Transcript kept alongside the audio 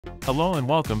Hello and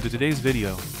welcome to today's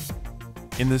video.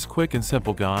 In this quick and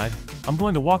simple guide, I'm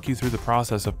going to walk you through the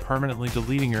process of permanently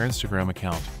deleting your Instagram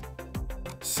account.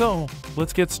 So,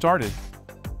 let's get started.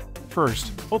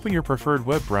 First, open your preferred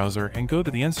web browser and go to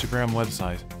the Instagram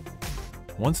website.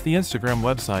 Once the Instagram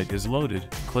website is loaded,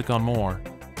 click on More.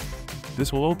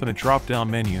 This will open a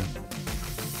drop-down menu.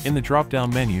 In the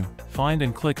drop-down menu, find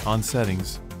and click on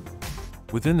Settings.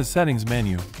 Within the Settings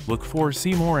menu, look for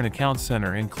See More in Account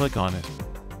Center and click on it.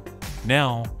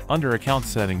 Now, under Account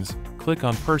Settings, click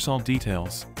on Personal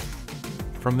Details.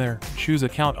 From there, choose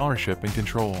Account Ownership and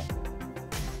Control.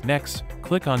 Next,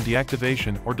 click on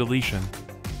Deactivation or Deletion.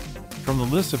 From the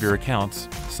list of your accounts,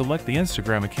 select the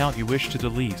Instagram account you wish to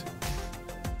delete.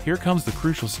 Here comes the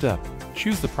crucial step: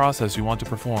 choose the process you want to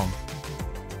perform.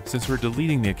 Since we're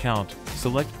deleting the account,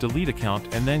 select Delete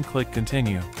Account and then click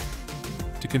Continue.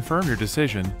 To confirm your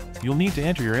decision, you'll need to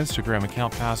enter your Instagram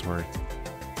account password.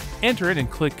 Enter it and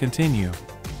click Continue.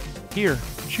 Here,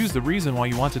 choose the reason why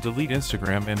you want to delete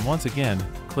Instagram and once again,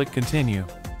 click Continue.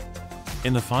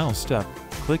 In the final step,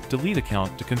 click Delete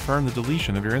Account to confirm the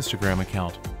deletion of your Instagram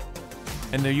account.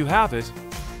 And there you have it!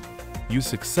 You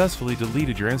successfully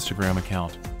deleted your Instagram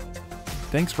account.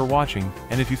 Thanks for watching,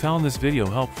 and if you found this video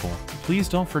helpful, please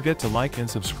don't forget to like and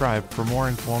subscribe for more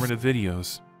informative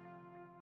videos.